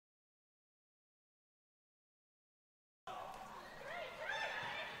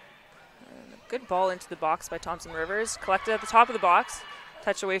Good ball into the box by Thompson Rivers. Collected at the top of the box.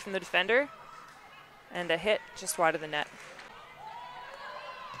 Touch away from the defender. And a hit just wide of the net.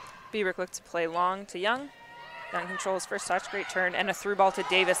 Biebrick looked to play long to Young. Young controls first touch, great turn, and a through ball to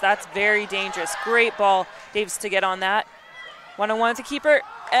Davis. That's very dangerous. Great ball, Davis to get on that. One-on-one with the keeper,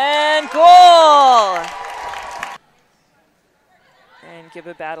 and goal! And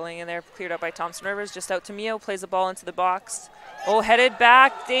Gibba battling in there, cleared out by Thompson Rivers, just out to Mio, plays the ball into the box. Oh, headed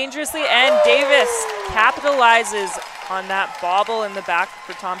back dangerously, and Davis capitalizes on that bobble in the back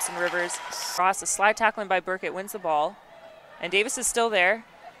for Thompson Rivers. Cross, a slide tackling by Burkett wins the ball, and Davis is still there.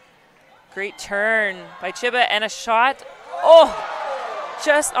 Great turn by Chiba and a shot. Oh,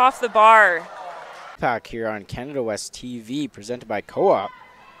 just off the bar. Pack here on Canada West TV, presented by Co-op.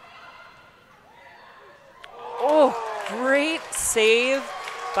 Oh, great save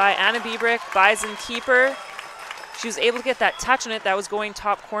by Anna Biebrick, Bison keeper. She was able to get that touch on it that was going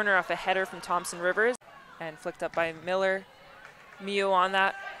top corner off a header from Thompson Rivers. And flicked up by Miller. Mio on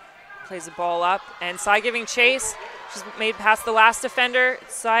that. Plays the ball up. And Sai giving chase. She's made past the last defender.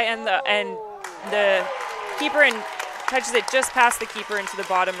 Sai and the keeper and touches it just past the keeper into the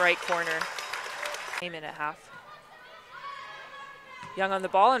bottom right corner. A minute and a half. Young on the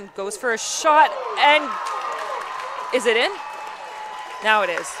ball and goes for a shot. And is it in? Now it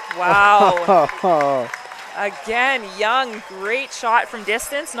is. Wow. Again, Young, great shot from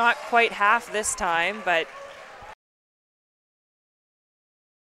distance. Not quite half this time, but